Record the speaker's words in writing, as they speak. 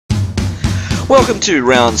Welcome to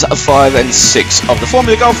rounds 5 and 6 of the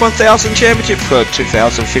Formula Golf 1000 Championship for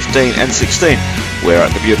 2015 and 16. We're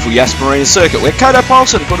at the beautiful Yas Marina circuit where Kato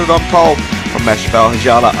Poulsen put it on pole from Mashbal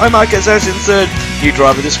Hajala. Omar Gazaz in third. New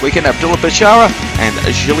driver this weekend, Abdullah Bashara and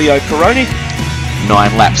Giulio Peroni.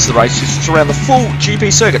 9 laps. The race is around the full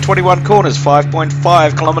GP circuit, 21 corners,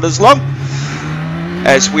 5.5 kilometres long.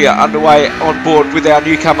 As we are underway on board with our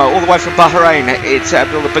newcomer all the way from Bahrain, it's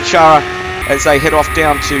Abdullah Bashara as they head off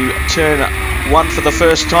down to turn 1 for the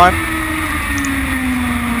first time.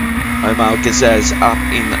 Omar Gazaz up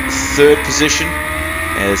in third position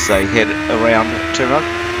as they head around turn 1.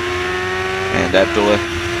 And Abdullah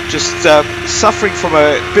just suffering from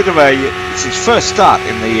a bit of it's his first start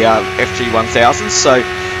in the FG 1000, so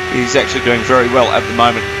he's actually doing very well at the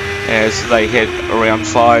moment as they head around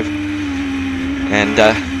 5. And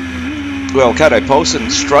well, Kato Poulsen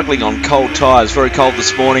struggling on cold tyres, very cold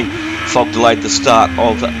this morning. Fog delayed the start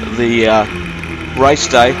of the race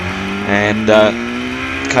day, and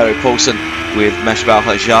Kato Poulsen with Mashbal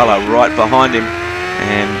Hajala right behind him,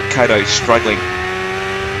 and Kato struggling.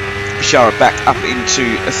 Bashara back up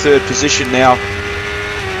into a third position now,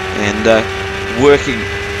 and working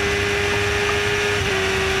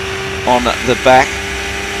on the back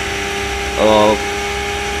of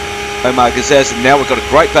Omar Gazaz. And now we've got a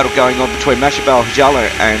great battle going on between Mashbal Hajala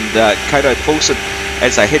and Kato Poulsen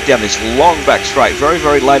as they head down this long back straight, very,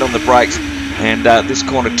 very late on the brakes, and this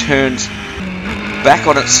corner turns back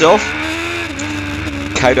on itself.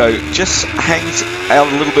 Kato just hangs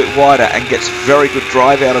out a little bit wider and gets very good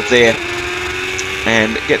drive out of there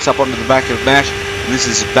and gets up onto the back of Mash. And this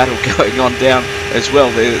is a battle going on down as well.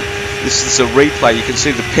 This is a replay. You can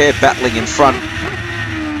see the pair battling in front,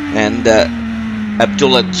 and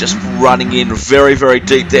Abdullah just running in very, very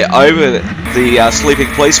deep there over the sleeping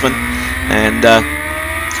policeman, and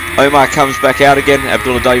Omar comes back out again.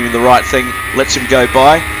 Abdullah doing the right thing, lets him go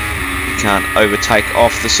by. You can't overtake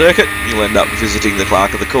off the circuit. You'll end up visiting the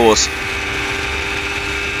clerk of the course.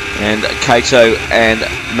 And Kato and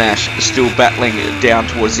Mash still battling down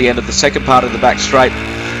towards the end of the second part of the back straight.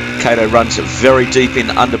 Kato runs very deep in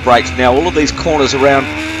under brakes. Now all of these corners around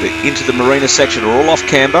into the marina section are all off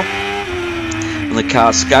camber, and the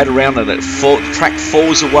cars skate around and the track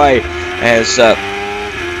falls away as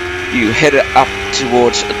you head up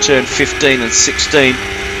towards turn 15 and 16.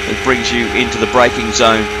 It brings you into the braking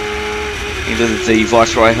zone, into the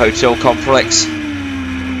Viceroy Hotel complex.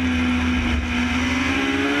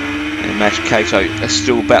 And Mash Kato are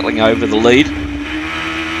still battling over the lead.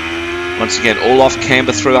 Once again, all off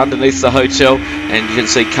camber through underneath the hotel, and you can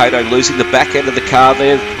see Kato losing the back end of the car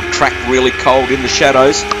there. Track really cold in the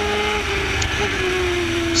shadows.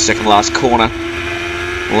 Second last corner.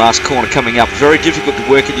 Last corner coming up. Very difficult to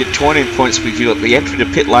work at your turning points because you've got the entry to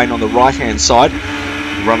pit lane on the right hand side.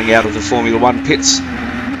 Running out of the Formula 1 pits,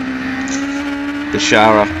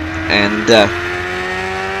 Bashara and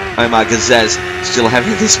Omar Gazaz still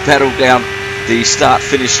having this battle down the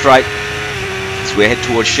start-finish straight as we head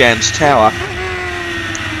towards Shams Tower.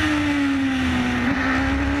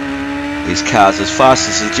 These cars as fast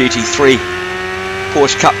as the GT3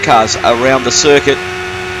 Porsche Cup cars around the circuit.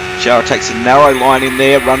 Bashara takes a narrow line in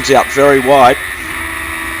there, runs out very wide.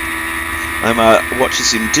 Omar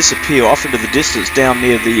watches him disappear off into the distance down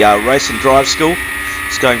near the race and drive school.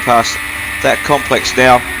 He's going past that complex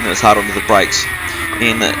now, and it's hard onto the brakes.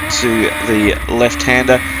 Into the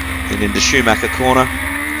left-hander, then into Schumacher corner,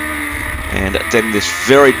 and then this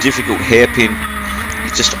very difficult hairpin.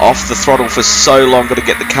 He's just off the throttle for so long, got to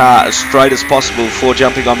get the car as straight as possible before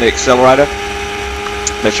jumping on the accelerator.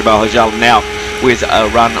 Mashbal Hajala now with a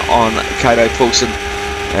run on Kato Poulsen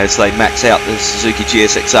as they max out the Suzuki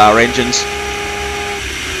GSX-R engines.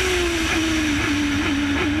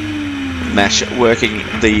 Mash working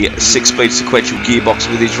the 6-speed sequential gearbox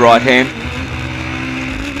with his right hand.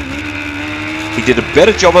 He did a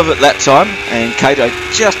better job of it that time, and Kato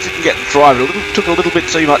just didn't get the drive. Took a little bit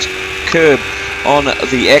too much curb on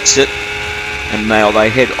the exit, and now they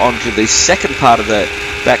head on to the second part of the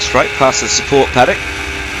back straight past the support paddock.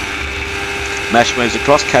 Mash moves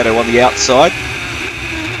across, Kato on the outside.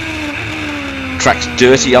 Track's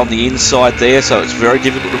dirty on the inside there, so it's very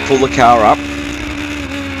difficult to pull the car up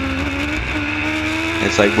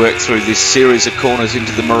as they work through this series of corners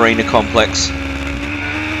into the marina complex.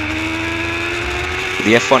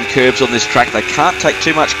 The F1 curbs on this track, they can't take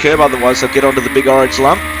too much curb, otherwise they'll get onto the big orange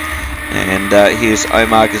lump. And here's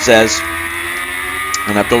Omar Gazaz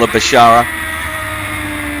and Abdullah Bashara.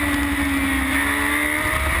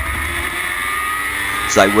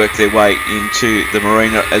 As they work their way into the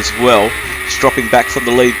marina as well. Dropping back from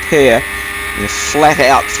the lead pair. They're flat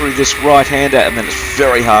out through this right-hander, and then it's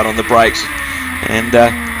very hard on the brakes. And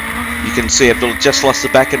you can see Abdullah just lost the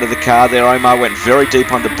back end of the car there. Omar went very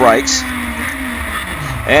deep on the brakes.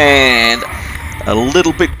 And a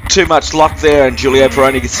little bit too much luck there, and Giulio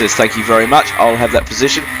Peroni says, thank you very much, I'll have that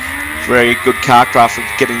position. Very good car craft of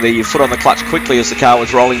getting the foot on the clutch quickly as the car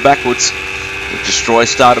was rolling backwards. It destroys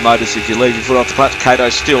starter motors if you leave your foot off the clutch. Kato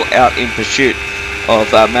still out in pursuit of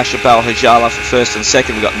Mashabal Hajala for first and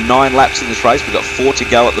second. We've got 9 laps in this race. We've got 4 to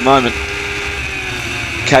go at the moment.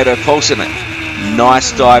 Kato Paulson,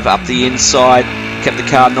 nice dive up the inside, kept the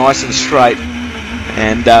car nice and straight,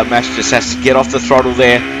 and Mash just has to get off the throttle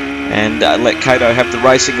there and let Kato have the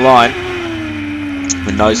racing line,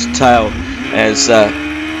 the nose to tail, as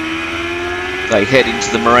they head into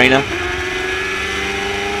the marina.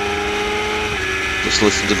 Just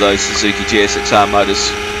listen to those Suzuki GSXR motors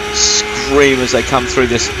scream as they come through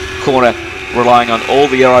this corner, relying on all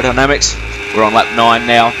the aerodynamics. We're on lap 9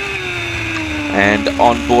 now, and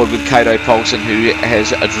on board with Kato Paulson, who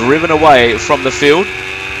has driven away from the field.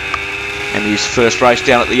 And his first race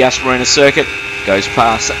down at the Yas Marina circuit, goes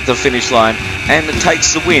past the finish line and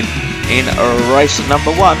takes the win in race number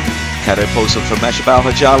 1. Kato Paulson from Mashabal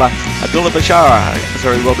Hajala, Abdullah Bashara, a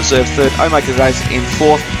very well deserved third, Omar Gazais in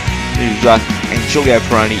 4th, and Giulio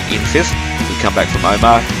Peroni in 5th. We come back from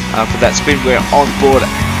Omar after that spin. We're on board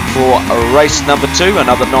for race number 2,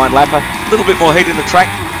 another 9-lapper, a little bit more heat in the track,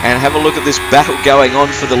 and have a look at this battle going on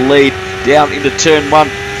for the lead down into turn 1.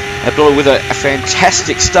 Abdullah with a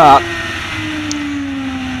fantastic start,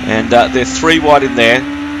 and they're 3 wide in there.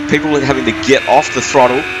 People are having to get off the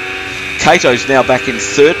throttle. Kato's now back in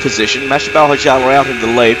 3rd position. Mashabal Hajala out in the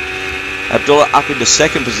lead. Abdullah up into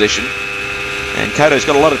 2nd position. And Kato's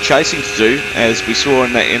got a lot of chasing to do, as we saw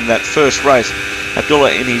in that first race.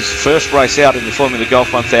 Abdullah in his first race out in the Formula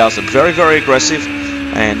Golf 1000. Very, very aggressive,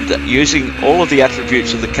 and using all of the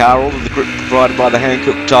attributes of the car, all of the grip provided by the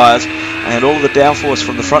Hankook tyres, and all of the downforce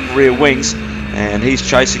from the front and rear wings. And he's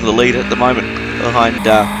chasing the lead at the moment behind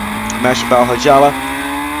Mashabal Hajala.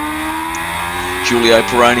 Giulio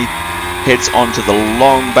Peroni heads onto the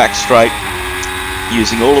long back straight,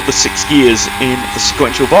 using all of the 6 gears in the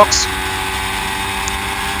sequential box.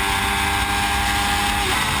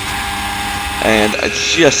 And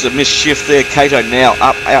just a missed there. Kato now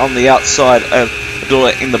up on the outside of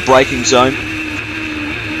Abdullah in the braking zone.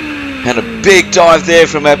 And a big dive there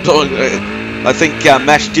from Abdullah. I think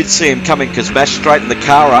Mash did see him coming, because Mash straightened the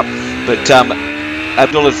car up. But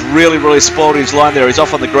Abdullah's really, really spoiled his line there. He's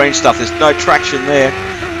off on the green stuff. There's no traction there.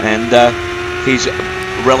 And he's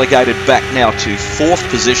relegated back now to 4th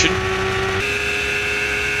position,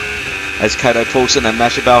 as Kato Paulson and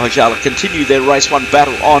Mashabal Hajala continue their race 1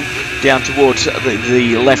 battle on down towards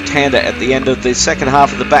the left-hander at the end of the second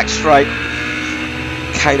half of the back straight.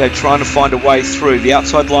 Kato trying to find a way through. The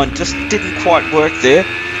outside line just didn't quite work there.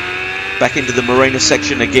 Back into the marina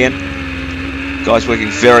section again. Guys working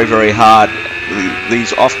very, very hard.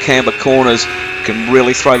 These off-camber corners can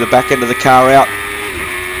really throw the back end of the car out.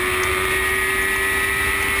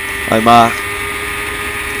 Omar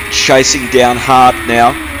chasing down hard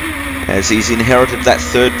now, as he's inherited that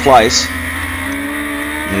 3rd place.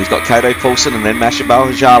 And he's got Kato Paulson and then Mashabal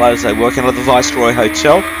Hajala as they work out of the Viceroy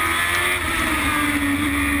Hotel.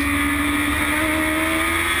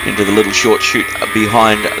 Into the little short chute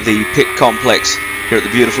behind the pit complex here at the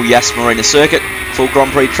beautiful Yas Marina circuit. Full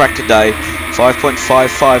Grand Prix track today,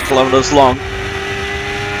 5.55 kilometres long.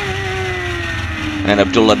 And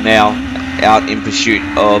Abdullah now out in pursuit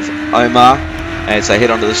of Omar as they head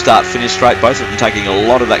onto the start-finish straight. Both of them taking a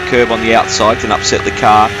lot of that curb on the outside, can upset the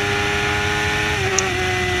car.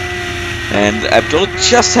 And Abdullah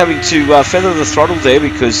just having to feather the throttle there,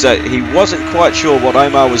 because he wasn't quite sure what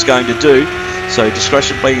Omar was going to do. So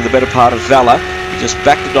discretion being the better part of valour. He just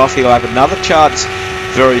backed it off. He'll have another chance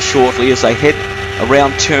very shortly as they head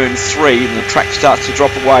around turn 3 and the track starts to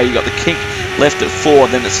drop away. You've got the kink left at 4,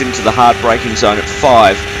 then it's into the hard braking zone at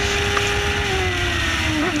 5.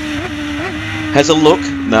 Has a look.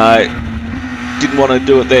 No, didn't want to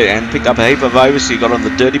do it there, and picked up a heap of overs. So you got on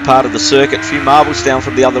the dirty part of the circuit. A few marbles down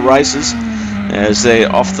from the other races as they're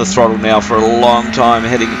off the throttle now for a long time,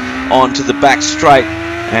 heading on to the back straight.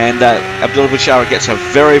 And Abdullah Bashara gets a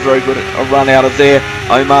very, very good run out of there.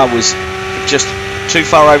 Omar was just too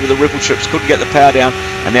far over the ripple strips, couldn't get the power down,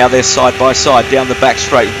 and now they're side by side down the back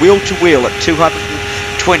straight, wheel to wheel at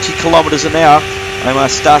 220 kilometres an hour. Omar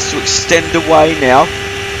starts to extend away now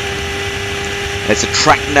as the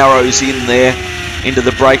track narrows in there into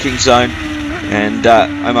the braking zone, and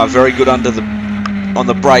Omar very good on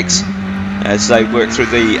the brakes as they work through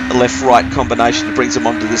the left-right combination that brings them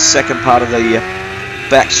onto the second part of the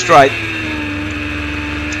back straight.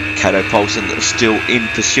 Kato Poulsen still in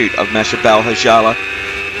pursuit of Mashabal Hajala.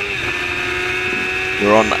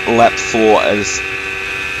 We're on lap 4 as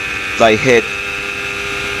they head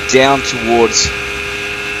down towards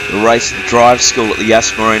the race and drive school at the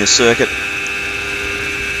Yas Marina circuit,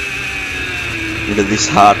 into this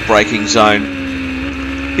hard braking zone.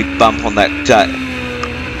 Big bump on that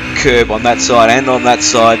curb on that side and on that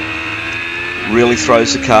side. Really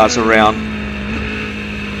throws the cars around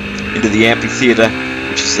into the amphitheatre,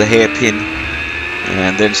 which is the hairpin,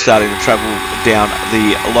 and then starting to travel down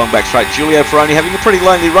the long back straight. Giulio Peroni having a pretty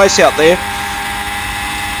lonely race out there,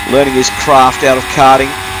 learning his craft out of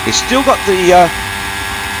karting. He's still got the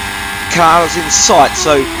cars in sight,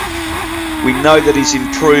 so we know that he's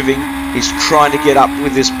improving. He's trying to get up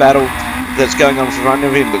with this battle that's going on in front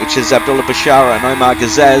of him, which is Abdullah Bashara and Omar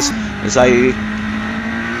Gazaz, as they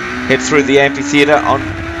head through the amphitheatre. On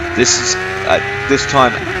this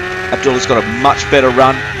time Abdullah's got a much better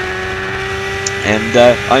run, and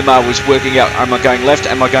Omar was working out, am I going left,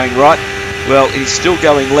 am I going right? Well, he's still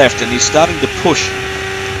going left, and he's starting to push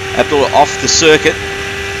Abdullah off the circuit.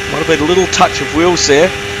 Might have been a little touch of wheels there.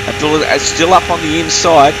 Abdullah is still up on the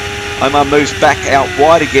inside. Omar moves back out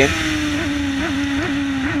wide again,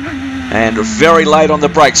 and very late on the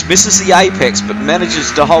brakes, misses the apex but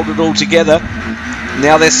manages to hold it all together.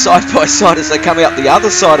 Now they're side by side as they come out the other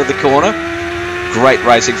side of the corner. Great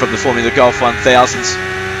racing from the Formula Golf 1000s.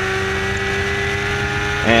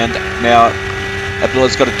 And now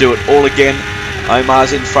Abdullah's got to do it all again.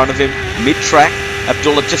 Omar's in front of him, mid-track.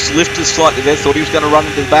 Abdullah just lifted slightly there, thought he was going to run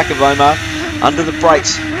into the back of Omar, under the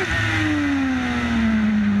brakes.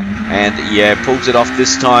 And yeah, pulls it off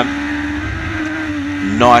this time.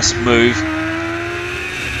 Nice move.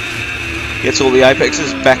 Gets all the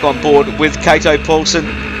apexes back on board with Kato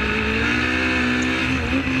Poulsen.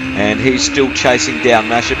 And he's still chasing down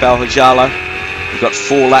Mashabal Hajala. We've got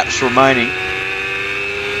 4 laps remaining.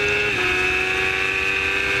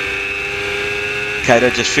 Kato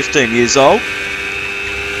just 15 years old.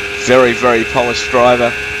 Very, very polished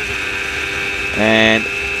driver. And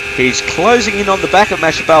he's closing in on the back of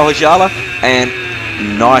Mashabal Hajala. And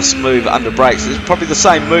nice move under brakes. This is probably the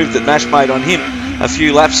same move that Mash made on him a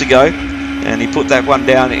few laps ago. And he put that one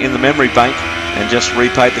down in the memory bank and just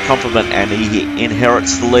repaid the compliment, and he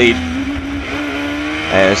inherits the lead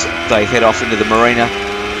as they head off into the Marina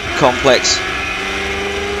complex.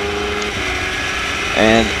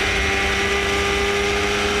 And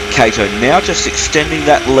Kato now just extending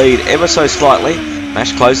that lead ever so slightly.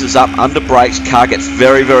 Mash closes up under brakes. Car gets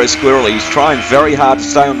very, very squirrely. He's trying very hard to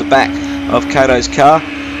stay on the back of Kato's car.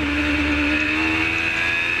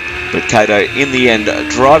 But Kato, in the end,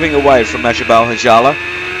 driving away from Mashabal Hajala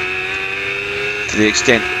to the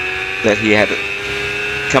extent that he had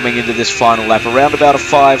coming into this final lap. Around about a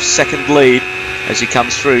 5-second lead as he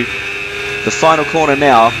comes through the final corner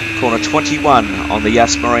now, corner 21 on the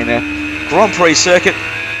Yas Marina Grand Prix circuit.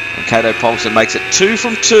 And Kato Poulsen makes it 2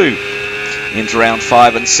 from 2 into round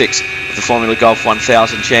 5 and 6 of the Formula Golf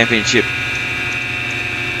 1000 Championship.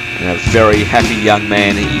 And a very happy young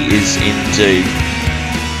man he is indeed.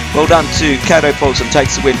 Well done to Kato Poulsen,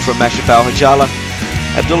 takes the win from Mashabal Hajala.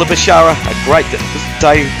 Abdullah Bashara, a great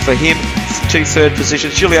day for him. 2 third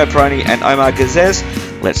positions, Giulio Peroni and Omar Gazez.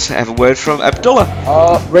 Let's have a word from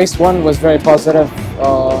Abdullah. Race 1 was very positive.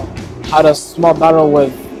 Had a small battle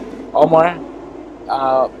with Omar.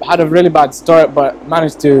 Had a really bad start, but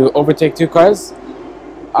managed to overtake 2 cars.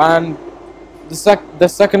 And the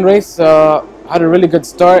second race had a really good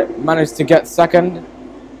start. Managed to get second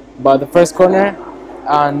by the first corner.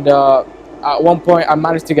 And at one point I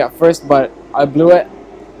managed to get first, but I blew it.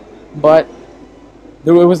 But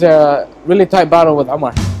it was a really tight battle with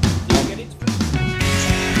Omar.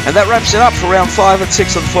 And that wraps it up for round 5 and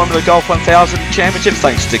 6 of the Formula Golf 1000 Championship.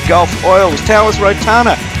 Thanks to Gulf Oils, Towers,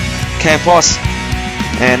 Rotana, Campos.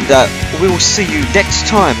 And we will see you next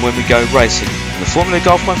time when we go racing in the Formula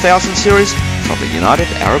Golf 1000 series from the United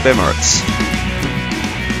Arab Emirates.